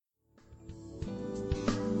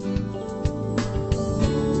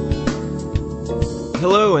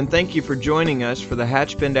Hello, and thank you for joining us for the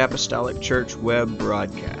Hatchbend Apostolic Church web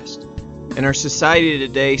broadcast. In our society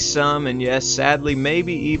today, some, and yes, sadly,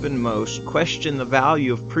 maybe even most, question the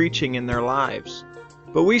value of preaching in their lives.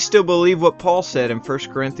 But we still believe what Paul said in 1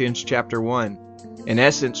 Corinthians chapter 1. In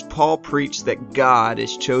essence, Paul preached that God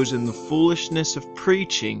has chosen the foolishness of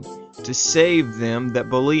preaching to save them that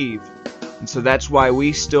believe. And so that's why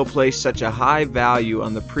we still place such a high value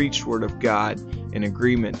on the preached word of God in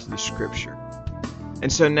agreement to the Scripture.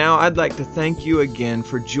 And so now I'd like to thank you again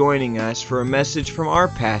for joining us for a message from our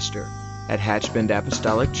pastor at Hatchbend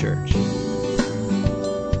Apostolic Church.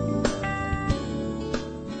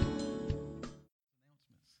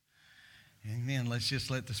 Amen. Let's just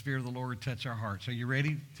let the Spirit of the Lord touch our hearts. Are you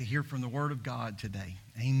ready to hear from the Word of God today?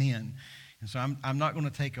 Amen. And so I'm not going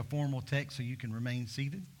to take a formal text, so you can remain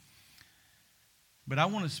seated. But I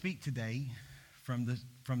want to speak today from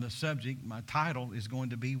the subject. My title is going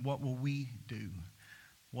to be, What Will We Do?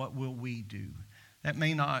 What will we do? That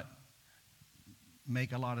may not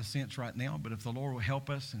make a lot of sense right now, but if the Lord will help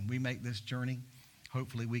us and we make this journey,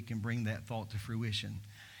 hopefully we can bring that thought to fruition.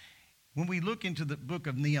 When we look into the book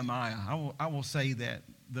of Nehemiah, I will say that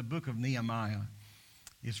the book of Nehemiah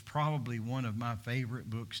is probably one of my favorite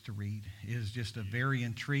books to read. It is just a very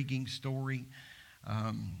intriguing story.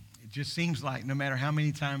 It just seems like no matter how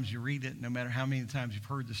many times you read it, no matter how many times you've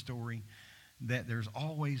heard the story, that there's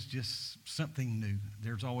always just something new.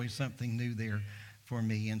 There's always something new there for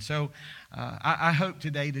me. And so I hope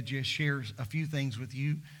today to just share a few things with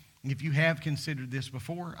you. If you have considered this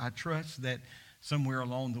before, I trust that somewhere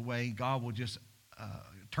along the way, God will just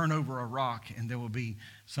turn over a rock and there will be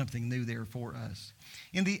something new there for us.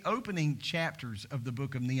 In the opening chapters of the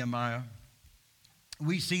book of Nehemiah,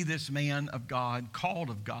 we see this man of God,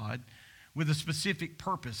 called of God, with a specific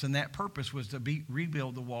purpose, and that purpose was to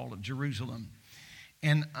rebuild the wall of Jerusalem.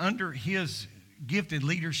 And under his gifted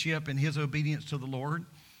leadership and his obedience to the Lord,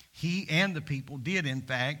 he and the people did, in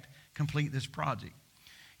fact, complete this project.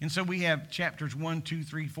 And so we have chapters 1, 2,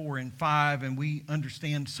 3, 4, and 5, and we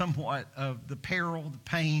understand somewhat of the peril, the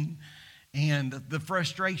pain, and the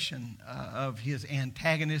frustration of his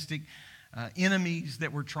antagonistic enemies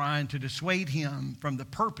that were trying to dissuade him from the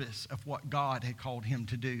purpose of what God had called him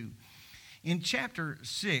to do. In chapter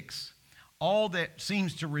 6, all that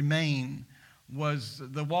seems to remain was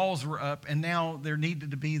the walls were up, and now there needed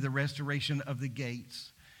to be the restoration of the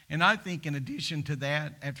gates. And I think in addition to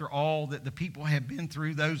that, after all that the people had been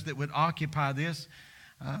through, those that would occupy this,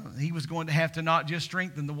 he was going to have to not just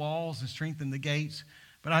strengthen the walls and strengthen the gates,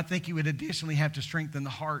 but I think he would additionally have to strengthen the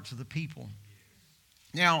hearts of the people.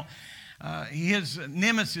 Now, his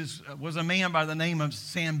nemesis was a man by the name of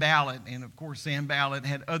Sanballat, and of course Sanballat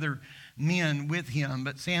had other men with him,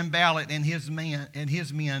 but Sanballat and his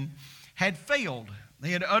men had failed.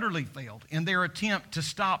 They had utterly failed in their attempt to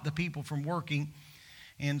stop the people from working,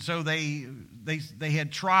 and so they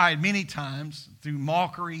had tried many times through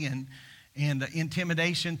mockery and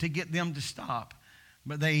intimidation to get them to stop,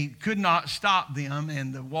 but they could not stop them,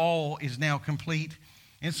 and the wall is now complete.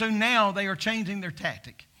 And so now they are changing their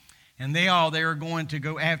tactic. And they are going to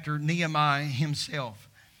go after Nehemiah himself.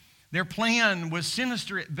 Their plan was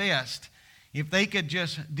sinister at best. If they could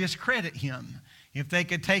just discredit him, if they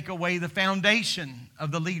could take away the foundation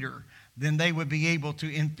of the leader, then they would be able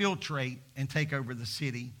to infiltrate and take over the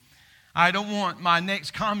city. I don't want my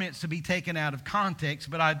next comments to be taken out of context,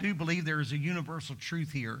 but I do believe there is a universal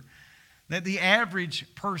truth here, that the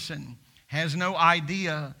average person has no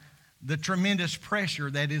idea the tremendous pressure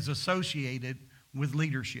that is associated with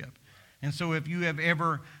leadership. And so if you have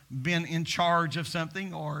ever been in charge of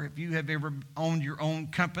something, or if you have ever owned your own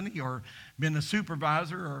company or been a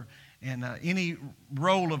supervisor or in any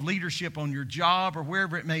role of leadership on your job or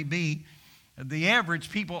wherever it may be, the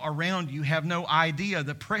average people around you have no idea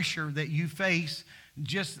the pressure that you face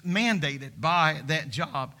just mandated by that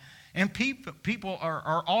job. And people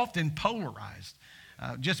are often polarized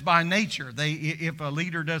just by nature. If a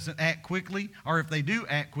leader doesn't act quickly, or if they do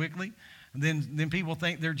act quickly, then people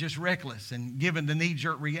think they're just reckless and given to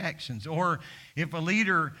knee-jerk reactions. Or if a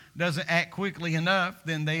leader doesn't act quickly enough,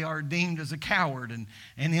 then they are deemed as a coward and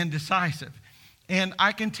indecisive. And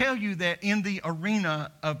I can tell you that in the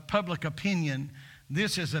arena of public opinion,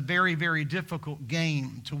 this is a very, very difficult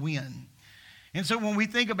game to win. And so when we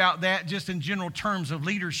think about that just in general terms of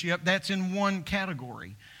leadership, that's in one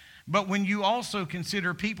category. But when you also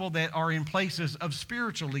consider people that are in places of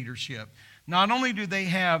spiritual leadership, not only do they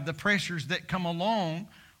have the pressures that come along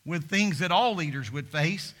with things that all leaders would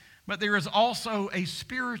face, but there is also a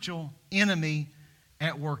spiritual enemy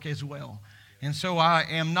at work as well. And so I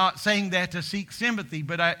am not saying that to seek sympathy,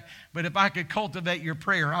 but if I could cultivate your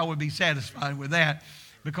prayer, I would be satisfied with that,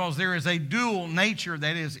 because there is a dual nature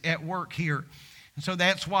that is at work here. And so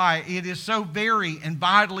that's why it is so very and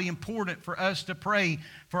vitally important for us to pray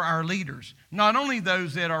for our leaders. Not only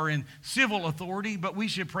those that are in civil authority, but we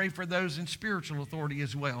should pray for those in spiritual authority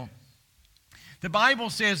as well. The Bible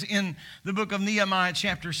says in the book of Nehemiah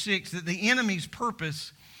chapter 6 that the enemy's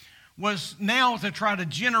purpose was now to try to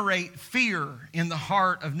generate fear in the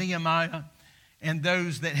heart of Nehemiah and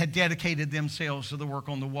those that had dedicated themselves to the work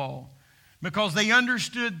on the wall. Because they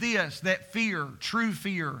understood this, that fear, true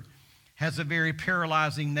fear, has a very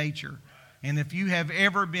paralyzing nature. And if you have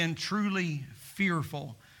ever been truly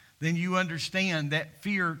fearful, then you understand that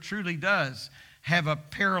fear truly does have a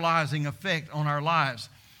paralyzing effect on our lives.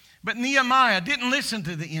 But Nehemiah didn't listen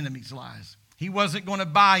to the enemy's lies. He wasn't going to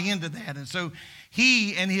buy into that. And so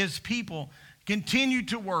he and his people continued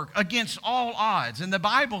to work against all odds. And the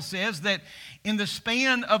Bible says that in the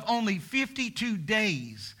span of only 52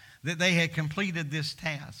 days that they had completed this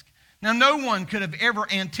task. Now, no one could have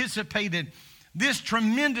ever anticipated this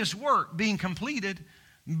tremendous work being completed,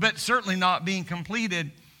 but certainly not being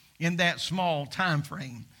completed in that small time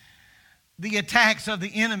frame. The attacks of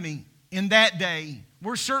the enemy in that day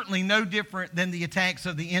were certainly no different than the attacks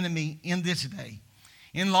of the enemy in this day.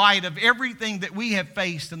 In light of everything that we have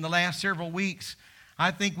faced in the last several weeks, I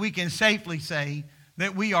think we can safely say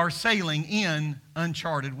that we are sailing in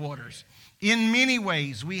uncharted waters. In many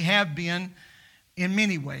ways we have been. In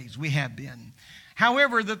many ways we have been.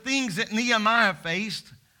 However, the things that Nehemiah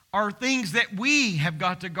faced are things that we have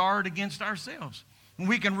got to guard against ourselves.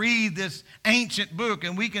 We can read this ancient book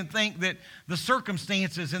and we can think that the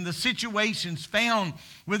circumstances and the situations found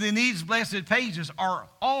within these blessed pages are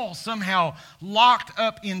all somehow locked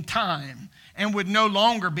up in time and would no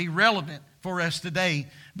longer be relevant for us today.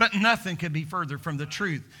 But nothing could be further from the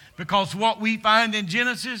truth, because what we find in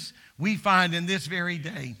Genesis, we find in this very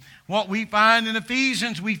day. What we find in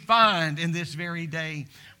Ephesians, we find in this very day.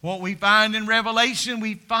 What we find in Revelation,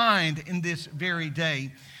 we find in this very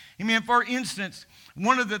day. Amen. For instance,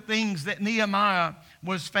 one of the things that Nehemiah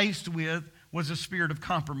was faced with was a spirit of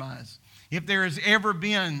compromise. If there has ever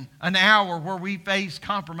been an hour where we face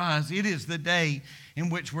compromise, it is the day in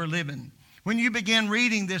which we're living. When you begin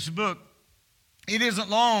reading this book, it isn't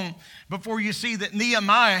long before you see that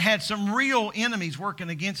Nehemiah had some real enemies working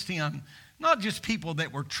against him. Not just people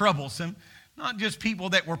that were troublesome, not just people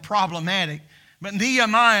that were problematic, but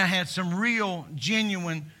Nehemiah had some real,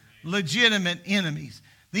 genuine, legitimate enemies.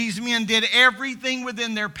 These men did everything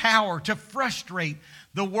within their power to frustrate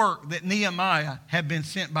the work that Nehemiah had been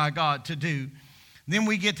sent by God to do. Then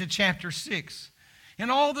we get to chapter 6. And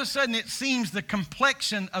all of a sudden it seems the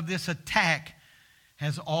complexion of this attack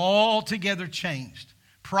has altogether changed.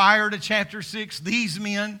 Prior to chapter 6, these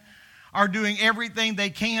men are doing everything they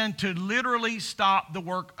can to literally stop the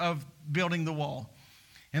work of building the wall.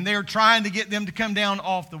 And they're trying to get them to come down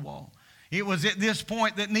off the wall. It was at this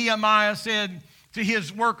point that Nehemiah said to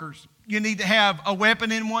his workers, you need to have a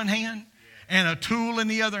weapon in one hand and a tool in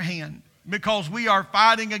the other hand, because we are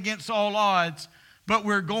fighting against all odds, but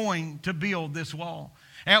we're going to build this wall.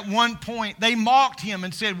 At one point, they mocked him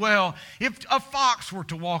and said, well, if a fox were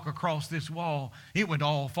to walk across this wall, it would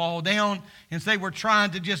all fall down. And so they were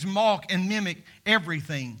trying to just mock and mimic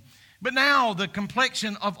everything. But now the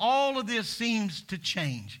complexion of all of this seems to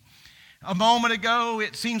change. A moment ago,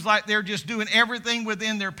 it seems like they're just doing everything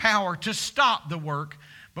within their power to stop the work.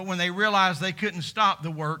 But when they realized they couldn't stop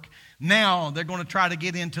the work, now they're going to try to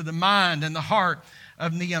get into the mind and the heart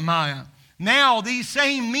of Nehemiah. Now these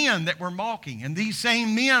same men that were mocking and these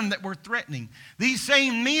same men that were threatening, these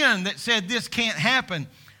same men that said this can't happen,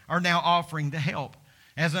 are now offering to help.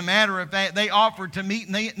 As a matter of fact, they offered to meet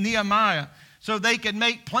Nehemiah so they could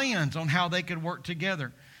make plans on how they could work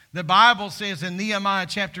together. The Bible says in Nehemiah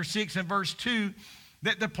chapter 6 and verse 2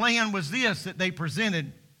 that the plan was this that they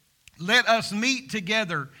presented. Let us meet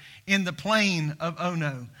together in the plain of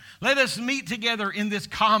Ono. Let us meet together in this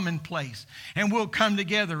common place, and we'll come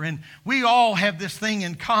together. And we all have this thing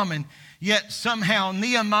in common. Yet somehow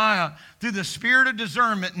Nehemiah, through the spirit of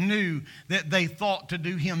discernment, knew that they thought to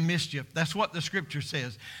do him mischief. That's what the scripture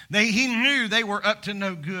says. He knew they were up to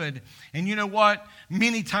no good. And you know what?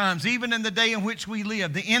 Many times, even in the day in which we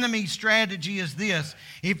live, the enemy's strategy is this.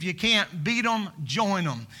 If you can't beat them, join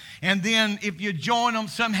them. And then if you join them,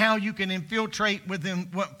 somehow you can infiltrate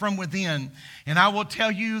from within. And I will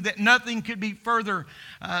tell you that nothing could be closer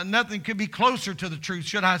to the truth,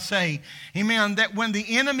 should I say. Amen. That when the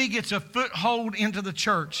enemy gets a foothold into the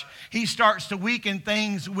church, he starts to weaken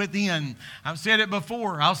things within. I've said it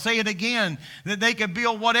before, I'll say it again, that they could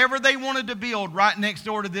build whatever they wanted to build right next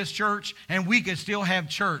door to this church, and we could still have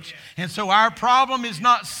church. And so our problem is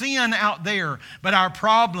not sin out there, but our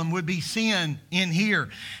problem would be sin in here.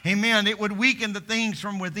 Amen. It would weaken the things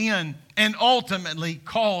from within and ultimately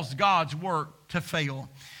cause God's work to fail.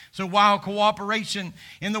 So while cooperation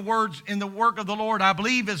in the work of the Lord, I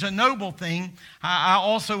believe, is a noble thing, I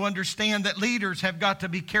also understand that leaders have got to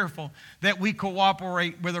be careful that we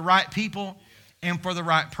cooperate with the right people and for the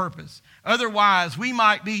right purpose. Otherwise, we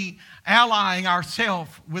might be allying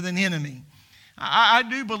ourselves with an enemy. I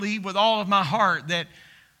do believe with all of my heart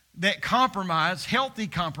that compromise, healthy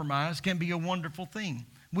compromise, can be a wonderful thing.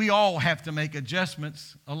 We all have to make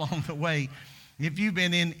adjustments along the way. If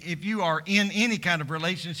you are in any kind of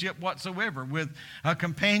relationship whatsoever with a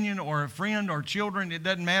companion or a friend or children, it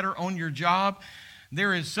doesn't matter, on your job,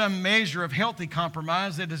 there is some measure of healthy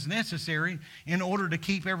compromise that is necessary in order to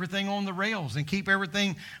keep everything on the rails and keep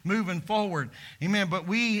everything moving forward. Amen. But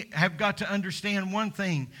we have got to understand one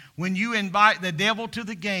thing. When you invite the devil to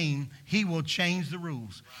the game, he will change the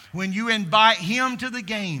rules. When you invite him to the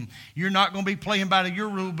game, you're not going to be playing by your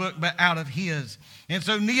rule book, but out of his. And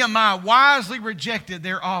so Nehemiah wisely rejected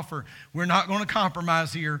their offer. We're not going to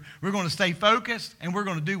compromise here. We're going to stay focused, and we're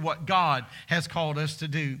going to do what God has called us to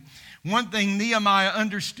do. One thing Nehemiah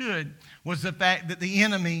understood was the fact that the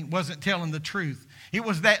enemy wasn't telling the truth. It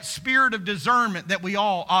was that spirit of discernment that we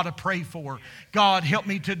all ought to pray for. God, help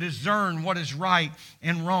me to discern what is right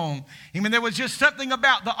and wrong. I mean, there was just something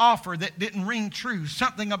about the offer that didn't ring true.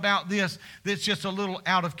 Something about this that's just a little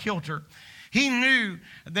out of kilter. He knew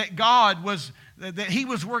that he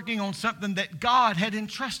was working on something that God had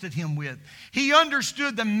entrusted him with. He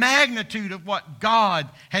understood the magnitude of what God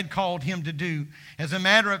had called him to do. As a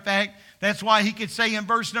matter of fact, that's why he could say in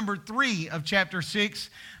verse number 3 of chapter 6,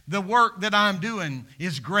 the work that I'm doing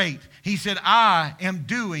is great. He said, I am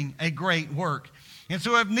doing a great work. And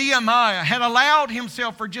so if Nehemiah had allowed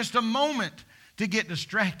himself for just a moment to get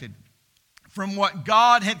distracted from what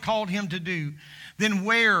God had called him to do, then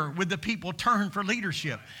where would the people turn for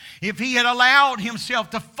leadership? If he had allowed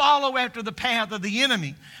himself to follow after the path of the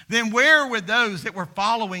enemy, then where would those that were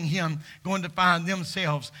following him going to find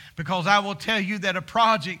themselves? Because I will tell you that a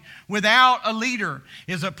project without a leader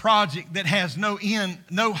is a project that has no end,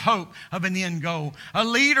 no hope of an end goal. A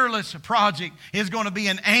leaderless project is going to be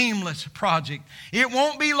an aimless project. It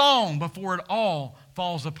won't be long before it all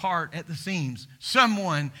falls apart at the seams.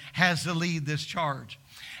 Someone has to lead this charge.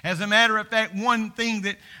 As a matter of fact, one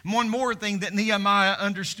more thing that Nehemiah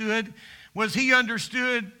understood was he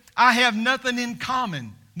understood, I have nothing in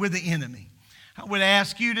common with the enemy. I would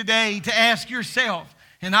ask you today to ask yourself,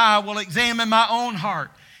 and I will examine my own heart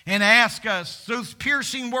and ask us those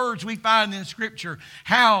piercing words we find in Scripture.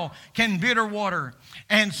 How can bitter water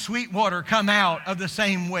and sweet water come out of the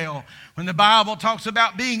same well? When the Bible talks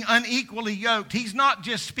about being unequally yoked, he's not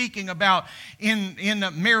just speaking about in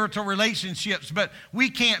marital relationships, but we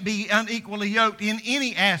can't be unequally yoked in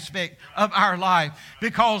any aspect of our life,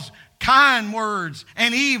 because kind words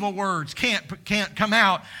and evil words can't come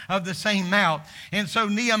out of the same mouth. And so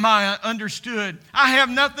Nehemiah understood, I have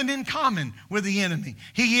nothing in common with the enemy.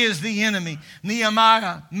 He is the enemy.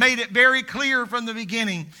 Nehemiah made it very clear from the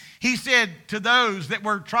beginning. He said to those that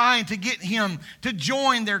were trying to get him to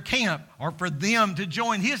join their camp, or for them to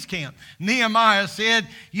join his camp, Nehemiah said,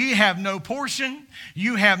 you have no portion,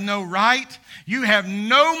 you have no right, you have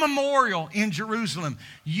no memorial in Jerusalem.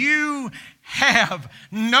 You have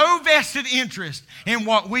no vested interest in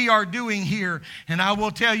what we are doing here. And I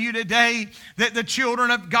will tell you today that the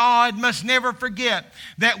children of God must never forget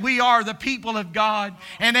that we are the people of God.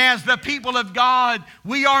 And as the people of God,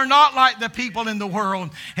 we are not like the people in the world.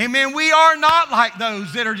 Amen. We are not like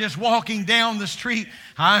those that are just walking down the street.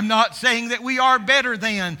 I'm not saying that we are better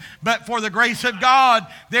than, but for the grace of God,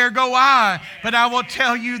 there go I. But I will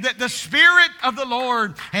tell you that the Spirit of the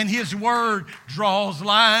Lord and His Word draws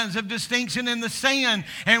lines of distinction in the sand.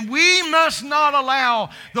 And we must not allow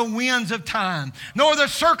the winds of time, nor the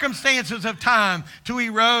circumstances of time, to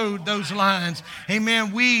erode those lines.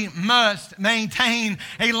 Amen. We must maintain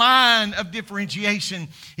a line of differentiation.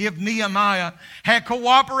 If Nehemiah had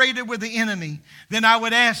cooperated with the enemy, then I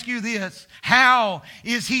would ask you this: how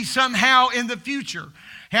is he somehow in the future?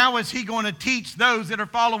 How is he going to teach those that are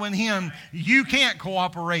following him? You can't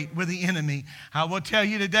cooperate with the enemy. I will tell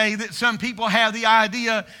you today that some people have the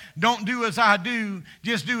idea, don't do as I do,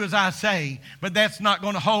 just do as I say. But that's not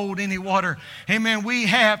going to hold any water. Amen. We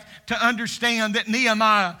have to understand that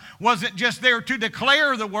Nehemiah wasn't just there to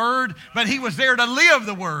declare the word, but he was there to live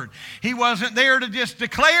the word. He wasn't there to just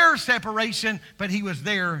declare separation, but he was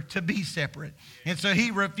there to be separate. And so he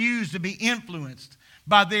refused to be influenced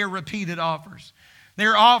by their repeated offers.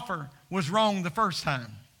 Their offer was wrong the first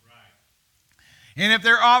time. And if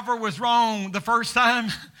their offer was wrong the first time,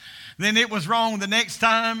 then it was wrong the next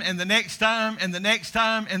time and the next time and the next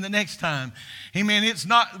time and the next time. Amen. It's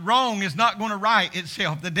not wrong. It's not going to right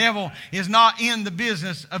itself. The devil is not in the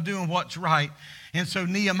business of doing what's right. And so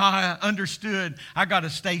Nehemiah understood, I got to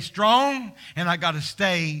stay strong and I got to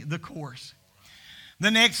stay the course. The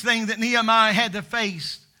next thing that Nehemiah had to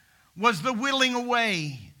face was the willing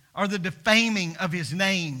away or the defaming of his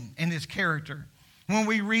name and his character. When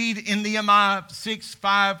we read in Nehemiah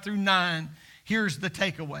 6:5-9, here's the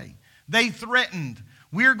takeaway. They threatened,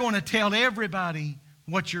 we're going to tell everybody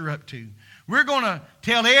what you're up to. We're going to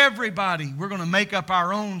tell everybody, we're going to make up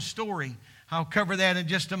our own story. I'll cover that in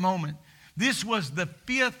just a moment. This was the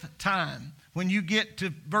 5th time when you get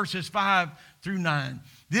to verses 5-9.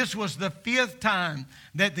 This was the 5th time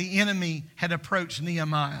that the enemy had approached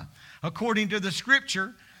Nehemiah. According to the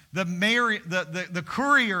scripture, the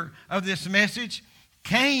courier of this message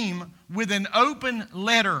came with an open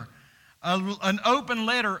letter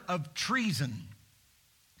of treason.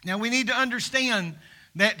 Now we need to understand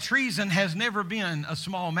that treason has never been a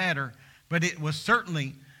small matter, but it was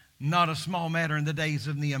certainly not a small matter in the days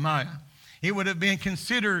of Nehemiah. It would have been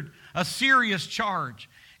considered a serious charge,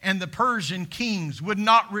 and the Persian kings would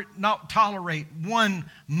not tolerate one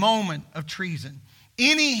moment of treason.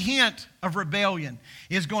 Any hint of rebellion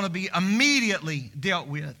is going to be immediately dealt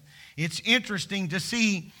with. It's interesting to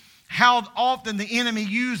see how often the enemy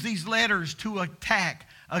used these letters to attack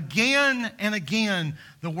again and again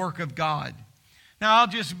the work of God. Now I'll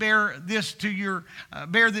just bear this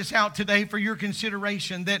out today for your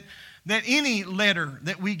consideration, that any letter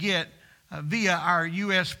that we get via our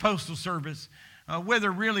U.S. Postal Service, whether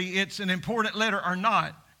really it's an important letter or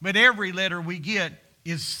not, but every letter we get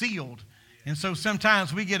is sealed. And so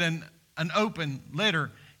sometimes we get an open letter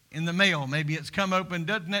in the mail. Maybe it's come open.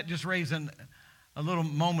 Doesn't that just raise a little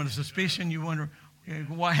moment of suspicion? You wonder,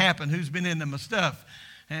 what happened? Who's been into my stuff?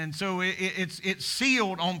 And so it's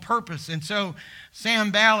sealed on purpose. And so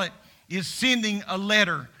Sanballat is sending a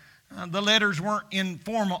letter. The letters weren't in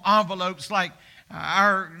formal envelopes like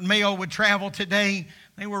our mail would travel today.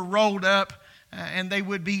 They were rolled up. And they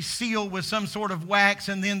would be sealed with some sort of wax,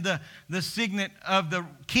 and then the signet of the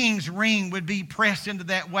king's ring would be pressed into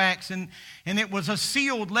that wax. And it was a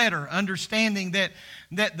sealed letter, understanding that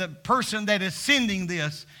the person that is sending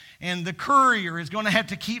this and the courier is going to have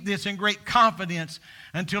to keep this in great confidence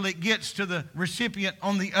until it gets to the recipient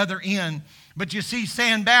on the other end. But you see,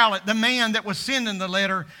 Sanballat, the man that was sending the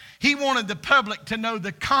letter, he wanted the public to know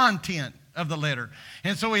the content of the letter.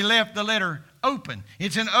 And so he left the letter open.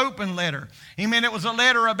 It's an open letter. Amen. It was a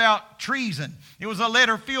letter about treason. It was a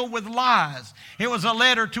letter filled with lies. It was a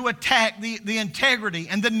letter to attack the integrity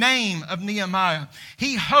and the name of Nehemiah.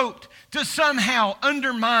 He hoped to somehow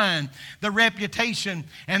undermine the reputation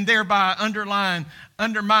and thereby undermine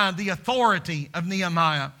the authority of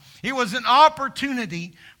Nehemiah. It was an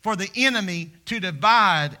opportunity for the enemy to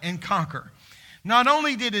divide and conquer. Not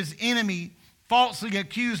only did his enemy falsely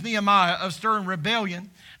accuse Nehemiah of stirring rebellion,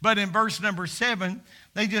 but in verse number 7,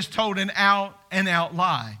 they just told an out-and-out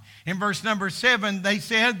lie. In verse number 7, they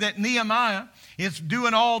said that Nehemiah is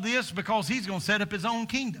doing all this because he's going to set up his own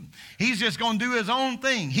kingdom. He's just going to do his own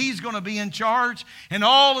thing. He's going to be in charge, and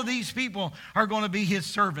all of these people are going to be his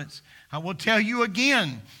servants. I will tell you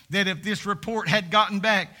again that if this report had gotten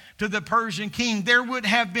back to the Persian king, there would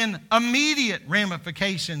have been immediate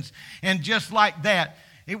ramifications, and just like that,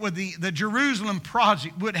 the Jerusalem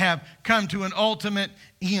project would have come to an ultimate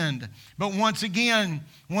end. But once again,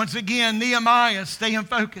 Nehemiah is staying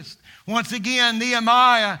focused. Once again,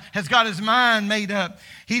 Nehemiah has got his mind made up.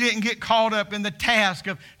 He didn't get caught up in the task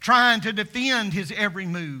of trying to defend his every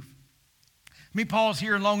move. Let me pause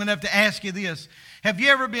here long enough to ask you this. Have you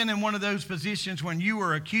ever been in one of those positions when you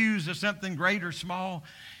were accused of something great or small,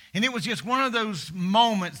 and it was just one of those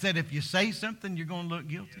moments that if you say something, you're going to look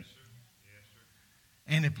guilty? Yes, sir.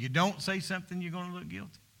 And if you don't say something, you're going to look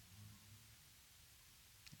guilty.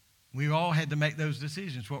 We all had to make those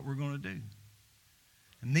decisions, what we're going to do.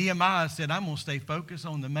 And Nehemiah said, I'm going to stay focused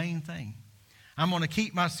on the main thing. I'm going to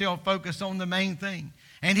keep myself focused on the main thing.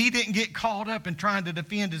 And he didn't get caught up in trying to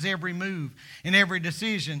defend his every move and every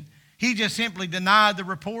decision. He just simply denied the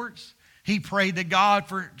reports. He prayed to God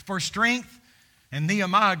for strength. And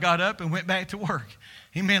Nehemiah got up and went back to work.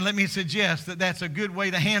 Amen. Let me suggest that that's a good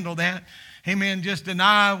way to handle that. Amen. Just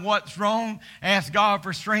deny what's wrong, ask God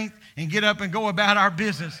for strength, and get up and go about our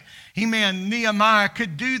business. Amen. Nehemiah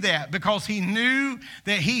could do that because he knew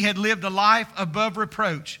that he had lived a life above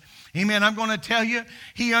reproach. Amen. I'm going to tell you,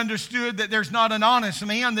 he understood that there's not an honest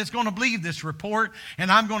man that's going to believe this report, and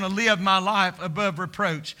I'm going to live my life above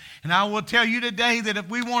reproach. And I will tell you today that if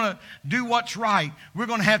we want to do what's right, we're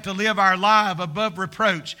going to have to live our life above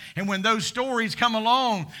reproach. And when those stories come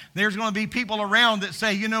along, there's going to be people around that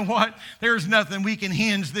say, you know what? There's nothing we can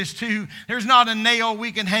hinge this to. There's not a nail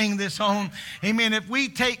we can hang this on. Amen. If we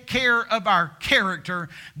take care of our character,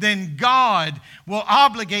 then God will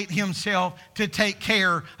obligate himself to take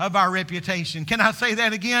care of our reputation. Can I say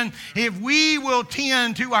that again? If we will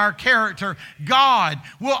tend to our character, God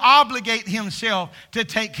will obligate himself to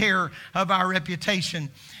take care of our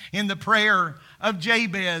reputation. In the prayer of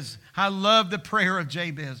Jabez, I love the prayer of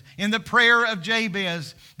Jabez. In the prayer of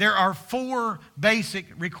Jabez, there are 4 basic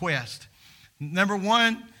requests. Number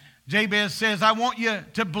 1, Jabez says, I want you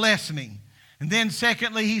to bless me. And then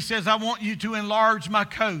secondly, he says, I want you to enlarge my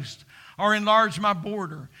coast or enlarge my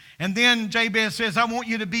border. And then Jabez says, I want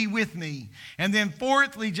you to be with me. And then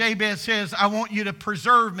fourthly, Jabez says, I want you to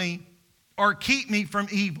preserve me or keep me from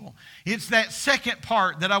evil. It's that second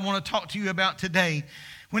part that I want to talk to you about today.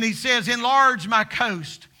 When he says, enlarge my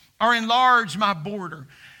coast or enlarge my border.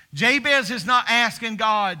 Jabez is not asking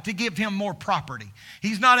God to give him more property.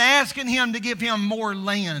 He's not asking him to give him more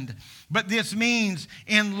land. But this means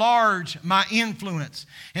enlarge my influence.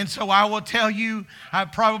 And so I will tell you,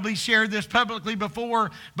 I've probably shared this publicly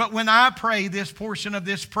before, but when I pray this portion of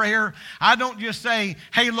this prayer, I don't just say,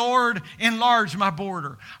 hey, Lord, enlarge my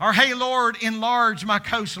border, or hey, Lord, enlarge my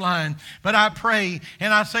coastline. But I pray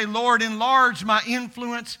and I say, Lord, enlarge my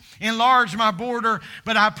influence, enlarge my border.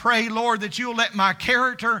 But I pray, Lord, that you'll let my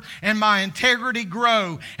character and my integrity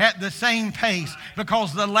grow at the same pace.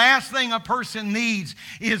 Because the last thing a person needs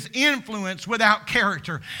is influence without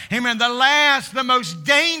character. Amen. The most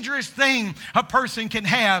dangerous thing a person can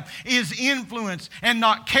have is influence and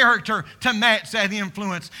not character to match that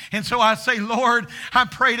influence. And so I say, Lord, I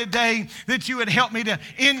pray today that you would help me to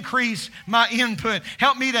increase my input,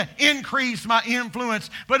 help me to increase my influence.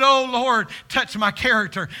 But oh Lord, touch my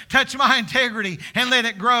character, touch my integrity, and let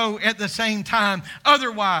it grow at the same time.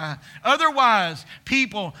 Otherwise,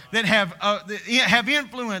 people that have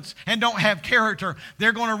influence and don't have character,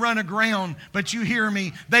 they're going to run aground. But you hear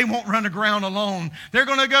me, they won't run aground alone. They're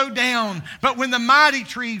going to go down. But when the mighty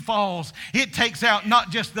tree falls, it takes out not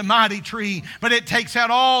just the mighty tree, but it takes out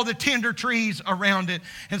all the tender trees around it.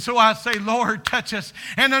 And so I say, Lord, touch us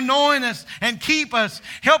and anoint us and keep us.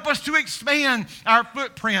 Help us to expand our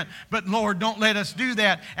footprint. But Lord, don't let us do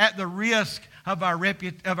that at the risk of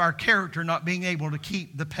our character not being able to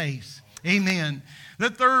keep the pace. Amen.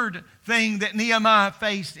 The third thing that Nehemiah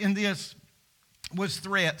faced in this was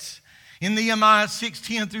threats. In Nehemiah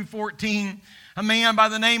 6:10 through 14, a man by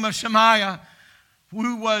the name of Shemaiah,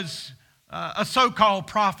 who was a so-called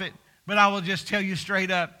prophet, but I will just tell you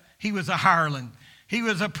straight up, he was a hireling. He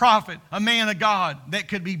was a prophet, a man of God that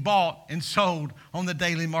could be bought and sold on the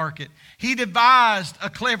daily market. He devised a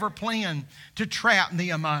clever plan to trap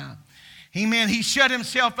Nehemiah. Amen. He shut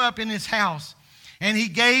himself up in his house, and he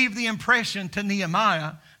gave the impression to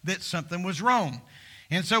Nehemiah that something was wrong.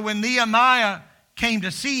 And so when Nehemiah came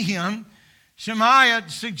to see him, Shemaiah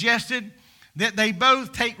suggested that they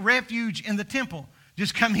both take refuge in the temple.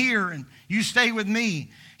 Just come here and you stay with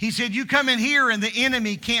me. He said, you come in here and the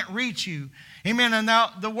enemy can't reach you. Amen. And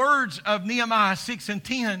now the words of Nehemiah 6 and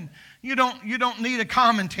 10, you don't need a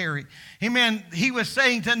commentary. Amen. He was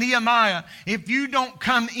saying to Nehemiah, if you don't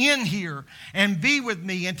come in here and be with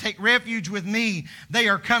me and take refuge with me, they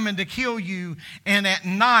are coming to kill you. And at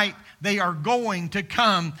night, they are going to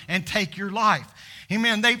come and take your life.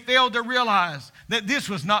 Amen. They failed to realize that this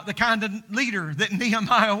was not the kind of leader that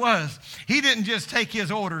Nehemiah was. He didn't just take his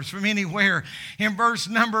orders from anywhere. In verse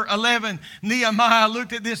number 11, Nehemiah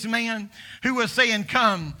looked at this man who was saying,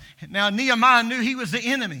 come. Now, Nehemiah knew he was the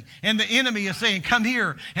enemy, and the enemy is saying, come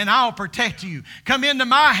here and I'll protect you. Come into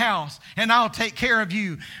my house and I'll take care of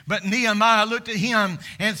you. But Nehemiah looked at him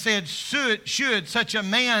and said, should such a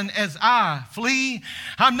man as I flee?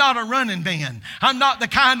 I'm not a running man. I'm not the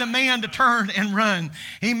kind of man to turn and run.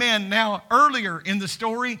 Amen. Now, earlier earlier in the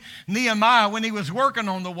story, Nehemiah, when he was working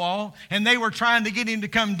on the wall and they were trying to get him to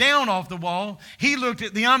come down off the wall, he looked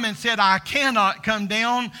at them and said, I cannot come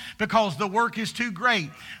down because the work is too great.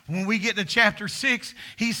 When we get to chapter 6,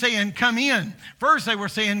 he's saying, come in. First they were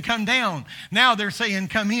saying, come down. Now they're saying,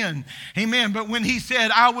 come in. Amen. But when he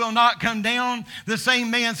said, I will not come down, the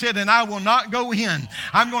same man said, and I will not go in.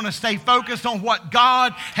 I'm going to stay focused on what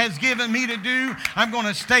God has given me to do. I'm going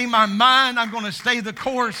to stay my mind. I'm going to stay the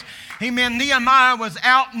course. Amen. Nehemiah was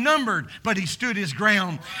outnumbered, but he stood his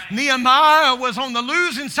ground. Nehemiah was on the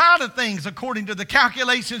losing side of things according to the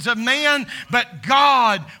calculations of man, but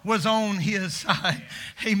God was on his side.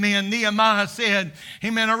 Amen. Nehemiah said,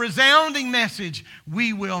 amen, a resounding message,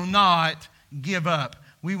 we will not give up.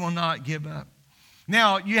 We will not give up.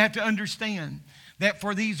 Now, you have to understand that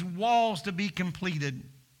for these walls to be completed,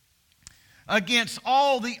 against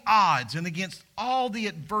all the odds and against all the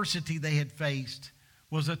adversity they had faced,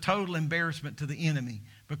 was a total embarrassment to the enemy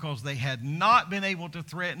because they had not been able to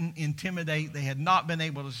threaten, intimidate. They had not been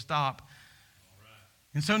able to stop.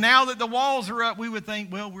 And so now that the walls are up, we would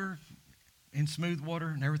think, well, we're in smooth water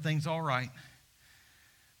and everything's all right.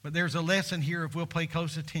 But there's a lesson here if we'll pay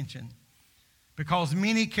close attention. Because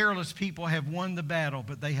many careless people have won the battle,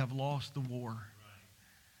 but they have lost the war.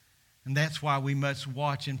 And that's why we must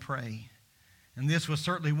watch and pray. And this was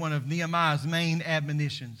certainly one of Nehemiah's main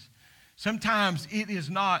admonitions. Sometimes it is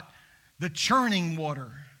not the churning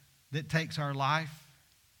water that takes our life,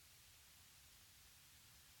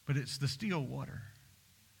 but it's the still water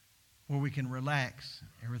where we can relax.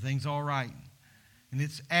 Everything's all right. And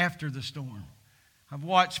it's after the storm. I've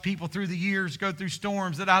watched people through the years go through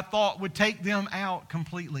storms that I thought would take them out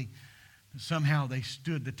completely. But somehow they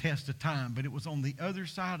stood the test of time. But it was on the other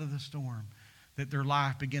side of the storm that their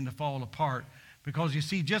life began to fall apart. Because you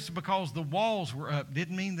see, just because the walls were up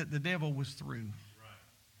didn't mean that the devil was through.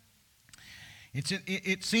 Right.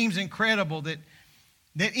 It seems incredible that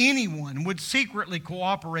anyone would secretly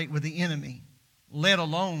cooperate with the enemy, let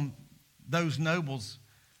alone those nobles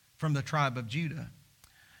from the tribe of Judah.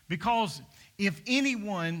 Because if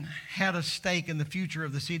anyone had a stake in the future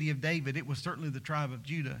of the city of David, it was certainly the tribe of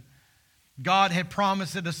Judah. God had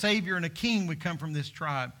promised that a Savior and a king would come from this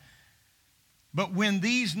tribe. But when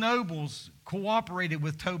these nobles cooperated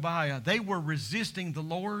with Tobiah, they were resisting the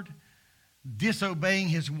Lord, disobeying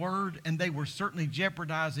his word, and they were certainly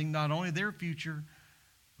jeopardizing not only their future,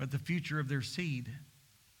 but the future of their seed.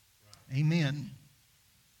 Right. Amen.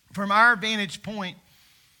 From our vantage point,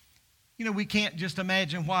 we can't just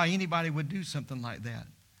imagine why anybody would do something like that.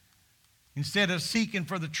 Instead of seeking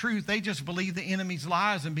for the truth, they just believed the enemy's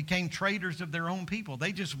lies and became traitors of their own people.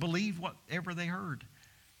 They just believed whatever they heard.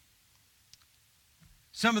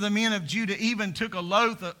 Some of the men of Judah even took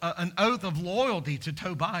an oath of loyalty to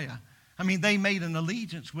Tobiah. I mean, they made an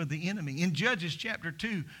allegiance with the enemy. In Judges chapter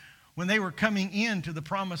 2, when they were coming into the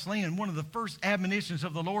promised land, one of the first admonitions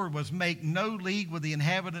of the Lord was, make no league with the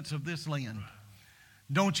inhabitants of this land.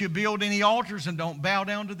 Don't you build any altars and don't bow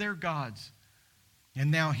down to their gods.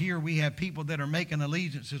 And now here we have people that are making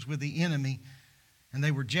allegiances with the enemy, and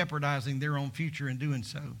they were jeopardizing their own future in doing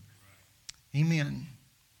so. Amen.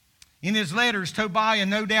 In his letters, Tobiah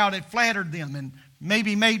no doubt had flattered them and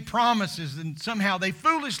maybe made promises, and somehow they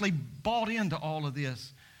foolishly bought into all of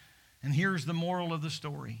this. And here's the moral of the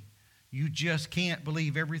story. You just can't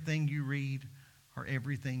believe everything you read or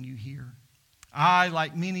everything you hear. I,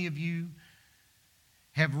 like many of you,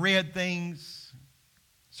 have read things.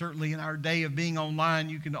 Certainly in our day of being online,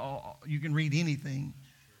 you can read anything.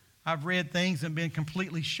 I've read things and been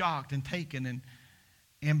completely shocked and taken.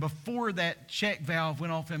 And before that check valve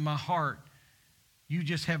went off in my heart, you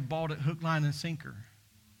just have bought it hook, line, and sinker.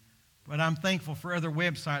 But I'm thankful for other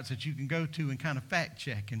websites that you can go to and kind of fact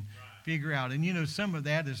check and figure out. And some of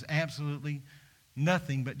that is absolutely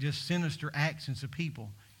nothing but just sinister actions of people.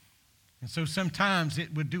 And so sometimes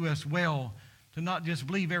it would do us well to not just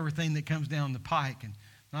believe everything that comes down the pike and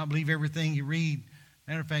not believe everything you read.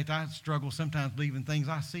 Matter of fact, I struggle sometimes believing things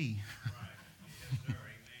I see. Right. Yes,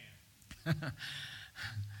 sir. Amen.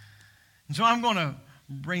 And so I'm going to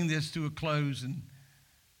bring this to a close.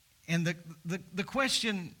 And the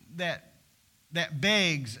question that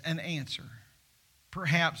begs an answer,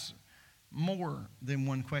 perhaps more than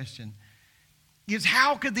one question, is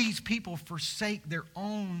how could these people forsake their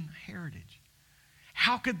own heritage?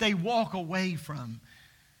 How could they walk away from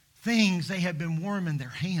things they have been warming their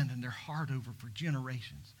hand and their heart over for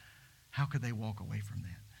generations? How could they walk away from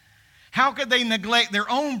that? How could they neglect their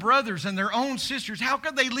own brothers and their own sisters? How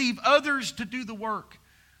could they leave others to do the work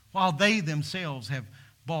while they themselves have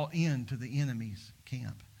bought into the enemy's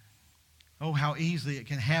camp? Oh, how easily it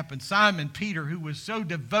can happen. Simon Peter, who was so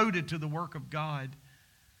devoted to the work of God,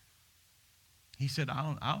 he said,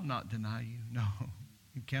 I'll not deny you. No,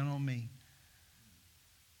 you count on me.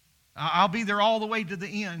 I'll be there all the way to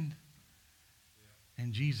the end.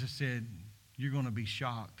 And Jesus said, you're going to be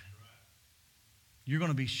shocked. You're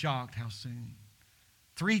going to be shocked how soon.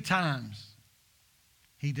 3 times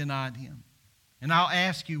he denied him. And I'll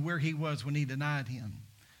ask you where he was when he denied him.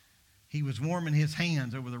 He was warming his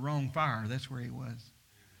hands over the wrong fire. That's where he was.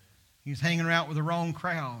 He was hanging around with the wrong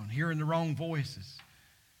crowd, hearing the wrong voices.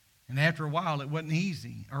 And after a while, it wasn't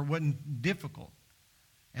easy or wasn't difficult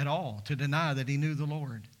at all to deny that he knew the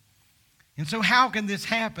Lord. And so how can this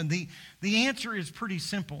happen? The answer is pretty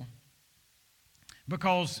simple.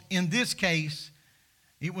 Because in this case,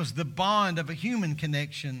 it was the bond of a human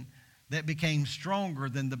connection that became stronger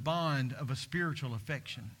than the bond of a spiritual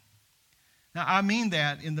affection. Now, I mean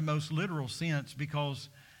that in the most literal sense because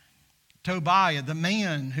Tobiah, the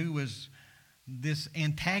man who was this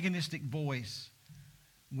antagonistic voice,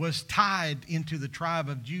 was tied into the tribe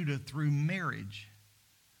of Judah through marriage.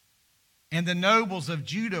 And the nobles of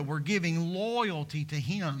Judah were giving loyalty to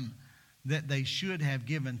him that they should have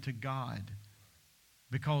given to God.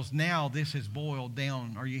 Because now this has boiled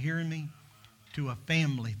down, are you hearing me? To a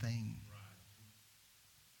family thing.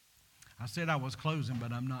 I said I was closing,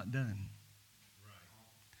 but I'm not done.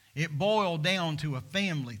 It boiled down to a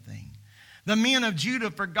family thing. The men of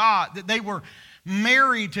Judah forgot that they were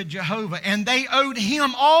married to Jehovah and they owed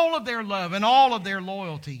him all of their love and all of their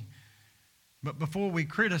loyalty. But before we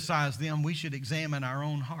criticize them, we should examine our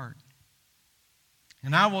own heart.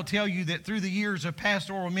 And I will tell you that through the years of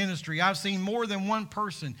pastoral ministry, I've seen more than one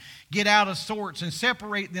person get out of sorts and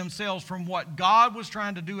separate themselves from what God was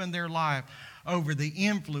trying to do in their life over the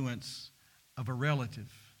influence of a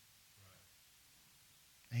relative.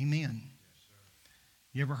 Amen.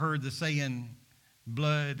 You ever heard the saying,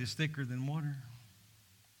 blood is thicker than water?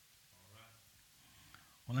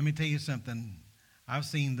 Well, let me tell you something. I've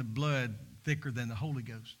seen the blood thicker than the Holy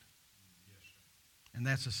Ghost. And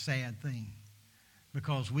that's a sad thing.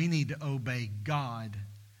 Because we need to obey God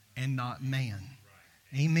and not man.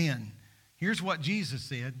 Amen. Here's what Jesus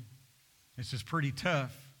said. This is pretty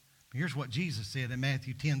tough. Here's what Jesus said in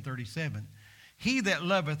Matthew 10:37. He that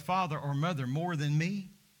loveth father or mother more than me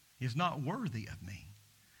is not worthy of me.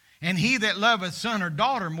 And he that loveth son or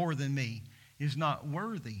daughter more than me is not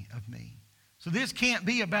worthy of me. So this can't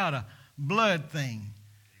be about a blood thing.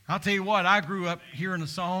 I'll tell you what, I grew up hearing a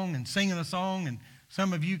song and singing a song, and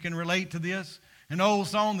some of you can relate to this. An old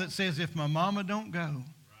song that says, if my mama don't go,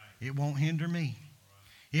 it won't hinder me.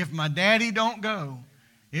 If my daddy don't go,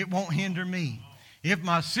 it won't hinder me. If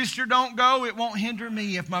my sister don't go, it won't hinder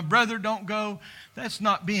me. If my brother don't go, that's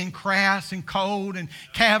not being crass and cold and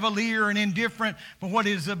cavalier and indifferent. But what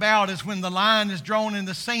it is about is when the line is drawn in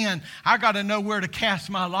the sand, I got to know where to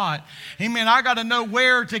cast my lot. Amen. I got to know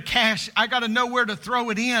where to cast. I got to know where to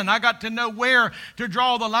throw it in. I got to know where to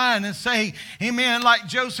draw the line and say, amen, like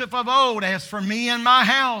Joseph of old, as for me and my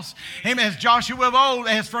house. Amen. As Joshua of old,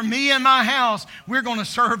 as for me and my house, we're going to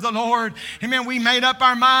serve the Lord. Amen. We made up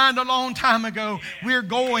our mind a long time ago. We're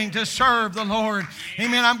going to serve the Lord.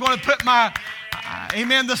 Amen. I'm going to put my...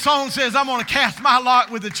 Amen. The song says, I'm going to cast my lot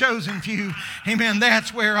with the chosen few. Amen.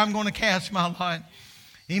 That's where I'm going to cast my lot.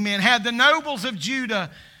 Amen. Had the nobles of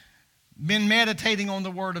Judah been meditating on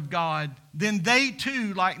the Word of God, then they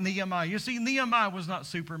too, like Nehemiah. You see, Nehemiah was not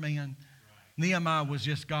Superman. Nehemiah was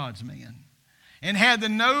just God's man. And had the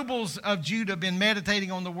nobles of Judah been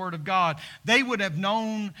meditating on the Word of God, they would have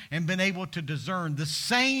known and been able to discern the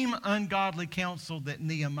same ungodly counsel that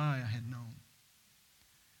Nehemiah had known.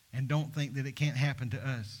 And don't think that it can't happen to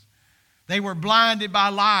us. They were blinded by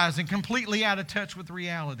lies and completely out of touch with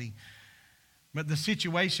reality. But the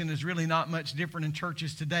situation is really not much different in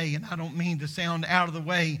churches today. And I don't mean to sound out of the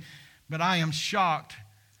way, but I am shocked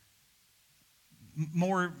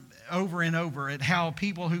more over and over at how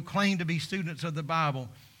people who claim to be students of the Bible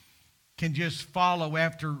can just follow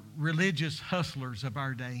after religious hustlers of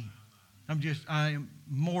our day. I am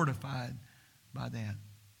mortified by that.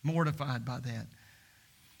 Mortified by that.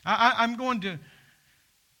 I'm going to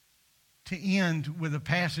end with a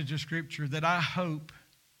passage of Scripture that I hope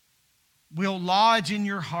will lodge in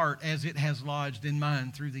your heart as it has lodged in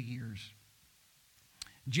mine through the years.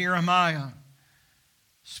 Jeremiah,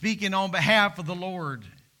 speaking on behalf of the Lord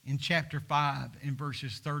in chapter 5 in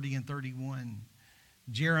verses 30 and 31,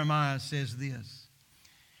 Jeremiah says this.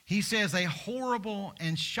 He says, a horrible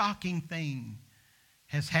and shocking thing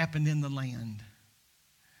has happened in the land.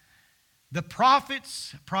 The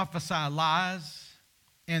prophets prophesy lies,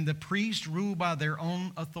 and the priests rule by their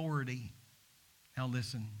own authority. Now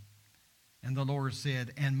listen. And the Lord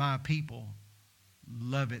said, and my people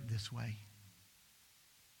love it this way.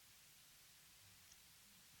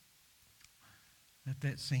 Let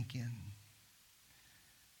that sink in.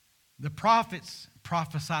 The prophets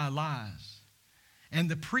prophesy lies, and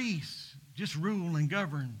the priests just rule and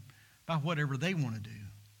govern by whatever they want to do.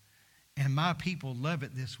 And my people love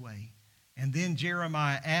it this way. And then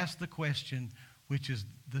Jeremiah asked the question, which is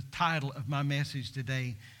the title of my message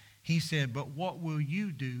today. He said, but what will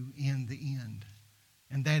you do in the end?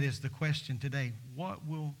 And that is the question today. What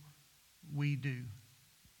will we do?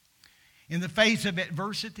 In the face of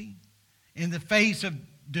adversity, in the face of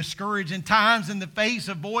discouraging times, in the face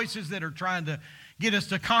of voices that are trying to get us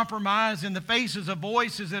to compromise, in the faces of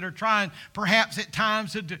voices that are trying perhaps at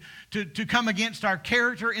times to come against our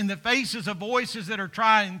character, in the faces of voices that are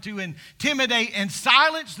trying to intimidate and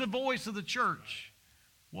silence the voice of the church,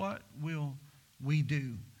 what will we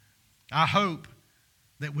do? I hope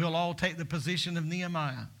that we'll all take the position of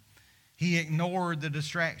Nehemiah. He ignored the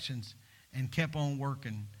distractions and kept on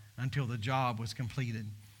working until the job was completed.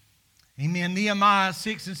 Amen. Nehemiah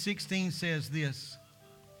 6:16 says this,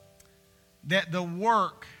 that the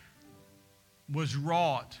work was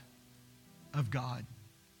wrought of God.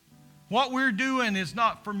 What we're doing is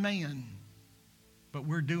not for man, but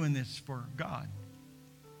we're doing this for God.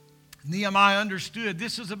 Nehemiah understood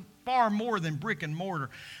this is far more than brick and mortar.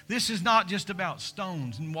 This is not just about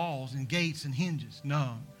stones and walls and gates and hinges.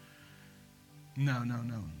 No.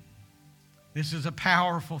 This is a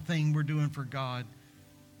powerful thing we're doing for God.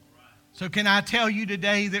 So can I tell you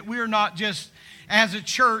today that we're not just, as a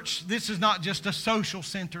church, this is not just a social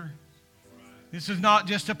center. This is not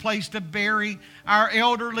just a place to bury our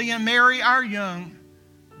elderly and marry our young.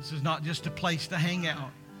 This is not just a place to hang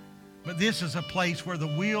out. But this is a place where the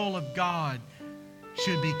will of God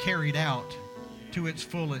should be carried out to its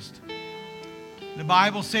fullest. The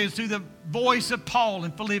Bible says through the voice of Paul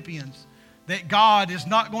in Philippians that God is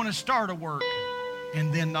not going to start a work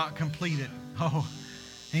and then not complete it. Oh,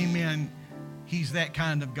 amen. He's that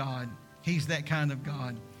kind of God. He's that kind of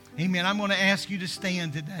God. Amen. I'm going to ask you to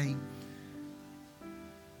stand today.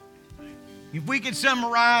 If we could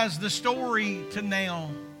summarize the story to now,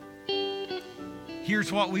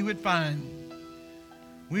 here's what we would find.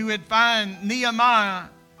 We would find Nehemiah,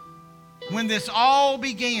 when this all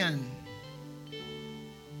began,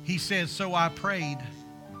 he says, so I prayed.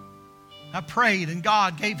 I prayed, and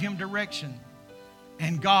God gave him direction.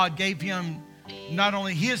 And God gave him not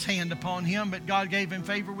only his hand upon him, but God gave him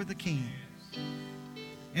favor with the king.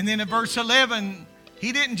 And then in verse 11,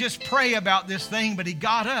 he didn't just pray about this thing, but he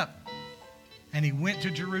got up and he went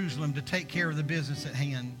to Jerusalem to take care of the business at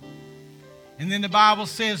hand. And then the Bible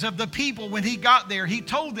says of the people, when he got there, he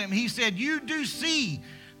told them, he said, you do see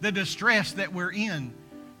the distress that we're in.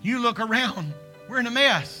 You look around, we're in a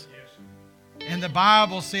mess. And the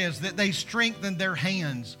Bible says that they strengthened their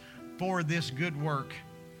hands for this good work.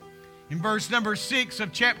 In verse number 6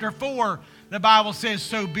 of chapter 4, the Bible says,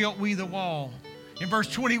 so built we the wall. In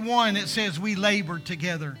verse 21, it says we labored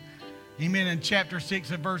together. Amen. In chapter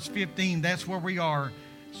 6 of verse 15, that's where we are.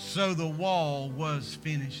 So the wall was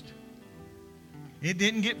finished. It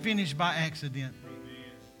didn't get finished by accident.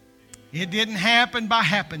 It didn't happen by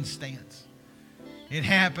happenstance. It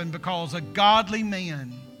happened because a godly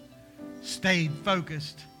man stayed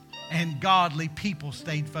focused and godly people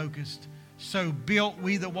stayed focused. So built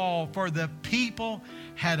we the wall, for the people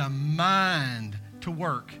had a mind to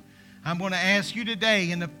work. I'm going to ask you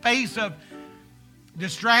today, in the face of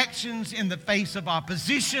distractions, in the face of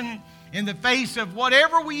opposition, in the face of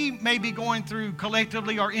whatever we may be going through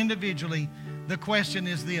collectively or individually, the question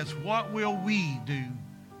is this: what will we do?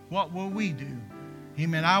 What will we do?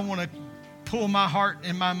 Amen. I want to pull my heart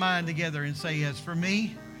and my mind together and say, as for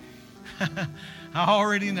me, I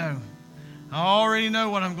already know. I already know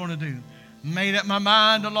what I'm going to do. Made up my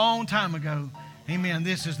mind a long time ago. Amen.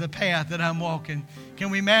 This is the path that I'm walking. Can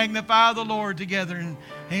we magnify the Lord together? And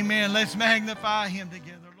amen. Let's magnify Him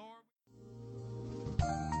together.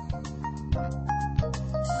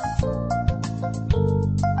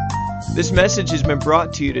 This message has been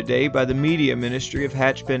brought to you today by the media ministry of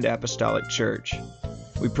Hatchbend Apostolic Church.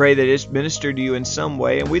 We pray that it's ministered to you in some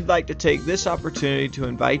way, and we'd like to take this opportunity to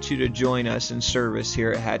invite you to join us in service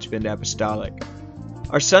here at Hatchbend Apostolic.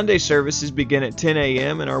 Our Sunday services begin at 10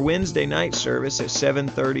 a.m. and our Wednesday night service at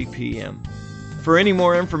 7:30 p.m. For any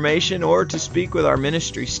more information or to speak with our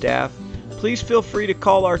ministry staff, please feel free to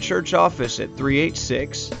call our church office at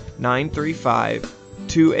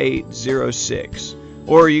 386-935-2806.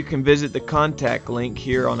 Or you can visit the contact link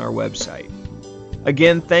here on our website.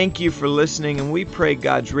 Again, thank you for listening, and we pray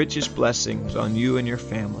God's richest blessings on you and your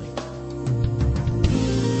family.